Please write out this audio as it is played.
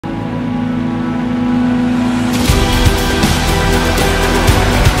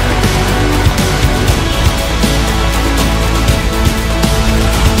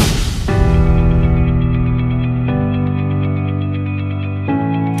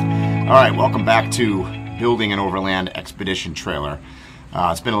Alright, welcome back to building an Overland expedition trailer.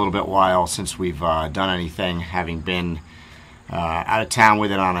 It's been a little bit while since we've done anything, having been out of town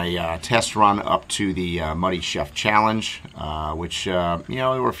with it on a test run up to the Muddy Chef Challenge, which, you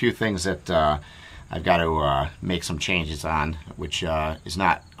know, there were a few things that I've got to make some changes on, which is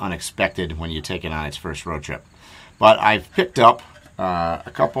not unexpected when you take it on its first road trip. But I've picked up a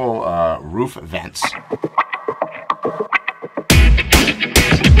couple roof vents.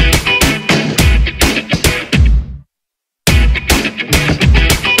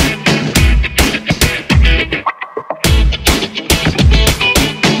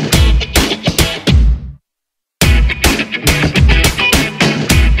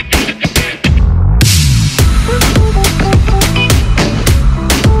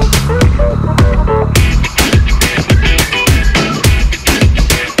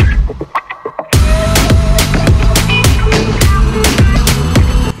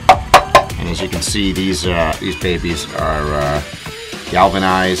 See, these babies are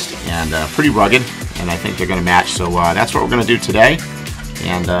galvanized and pretty rugged, and I think they're going to match. So that's what we're going to do today,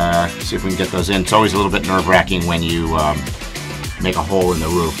 and see if we can get those in. It's always a little bit nerve-wracking when you make a hole in the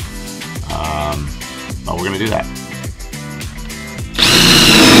roof, but we're going to do that.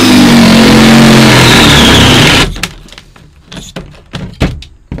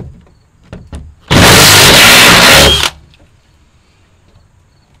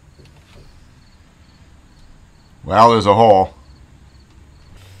 Well, there's a hole.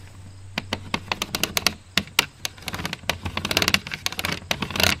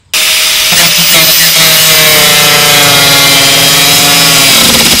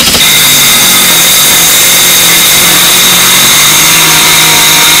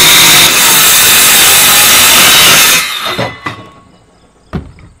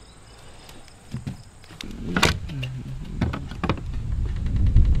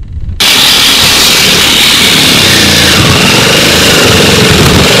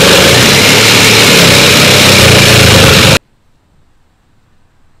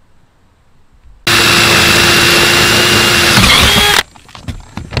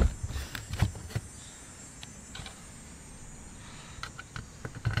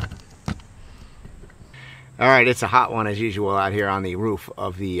 Alright, it's a hot one as usual out here on the roof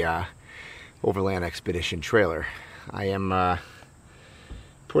of the Overland Expedition trailer. I am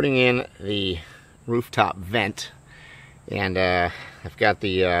putting in the rooftop vent, and I've got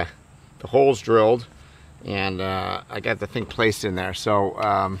the holes drilled, and I got the thing placed in there. So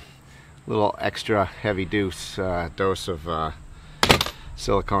a little extra heavy dose of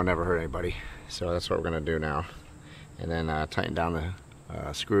silicone never hurt anybody. So that's what we're going to do now. And then tighten down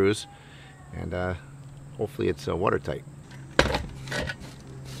the screws, and hopefully it's watertight.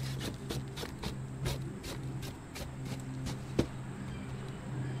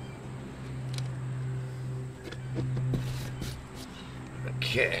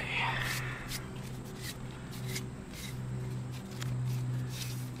 Okay.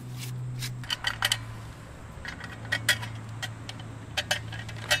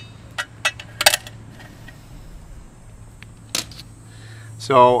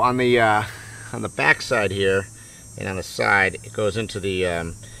 So on the back side here and on the side, it goes into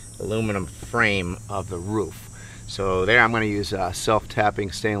the aluminum frame of the roof. So there I'm going to use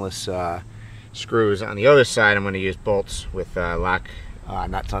self-tapping stainless screws. On the other side I'm going to use bolts with lock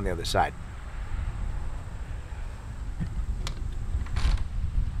nuts on the other side.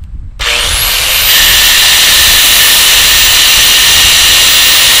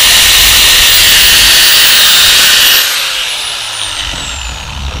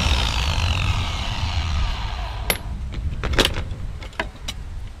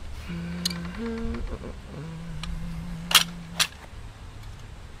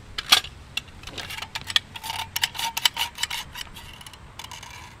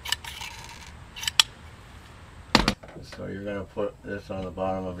 So you're going to put this on the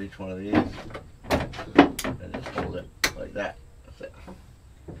bottom of each one of these and just hold it like that. That's it.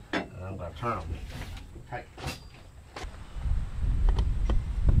 And I'm going to turn them tight.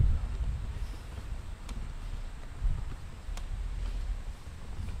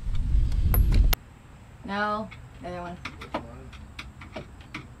 No, the other one. That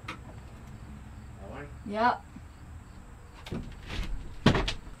one? Yep.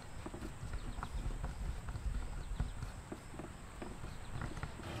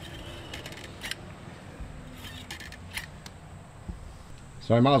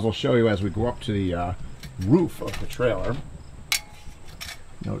 So I might as well show you as we go up to the roof of the trailer.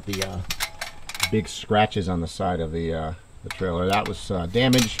 Note the big scratches on the side of the trailer. That was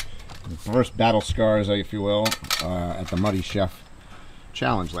damage, the first battle scars, if you will, at the Muddy Chef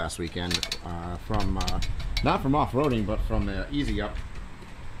challenge last weekend from not from off-roading, but from the easy up,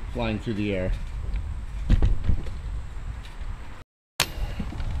 flying through the air.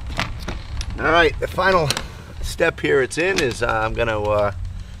 All right, the final step here it's in is I'm going to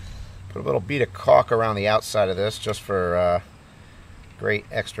put a little bead of caulk around the outside of this just for great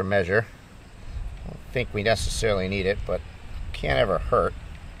extra measure. I don't think we necessarily need it, but can't ever hurt.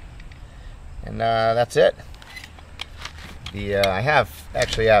 And that's it. I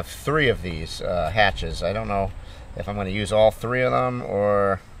actually have 3 of these hatches. I don't know if I'm going to use all 3 of them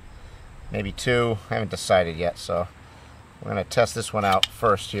or maybe 2. I haven't decided yet, so we're going to test this one out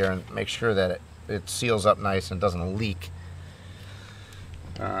first here and make sure that it seals up nice and doesn't leak.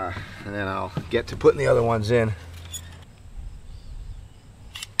 And then I'll get to putting the other ones in.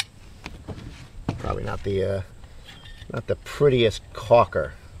 Probably not the prettiest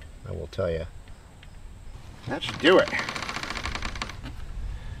caulker, I will tell you. That should do it.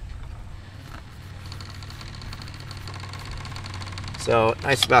 So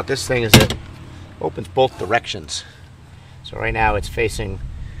nice about this thing is it opens both directions. So right now it's facing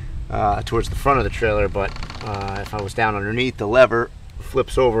towards the front of the trailer, but if I was down underneath, the lever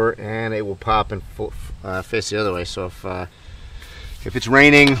flips over and it will pop and face the other way. So if it's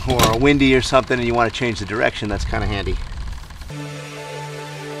raining or windy or something and you want to change the direction, that's kind of handy.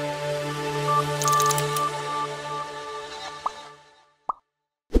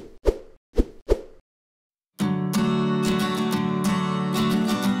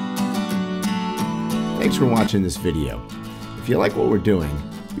 Thanks for watching this video. If you like what we're doing,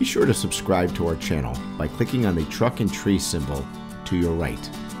 be sure to subscribe to our channel by clicking on the truck and tree symbol to your right.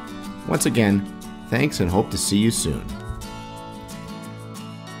 Once again, thanks and hope to see you soon.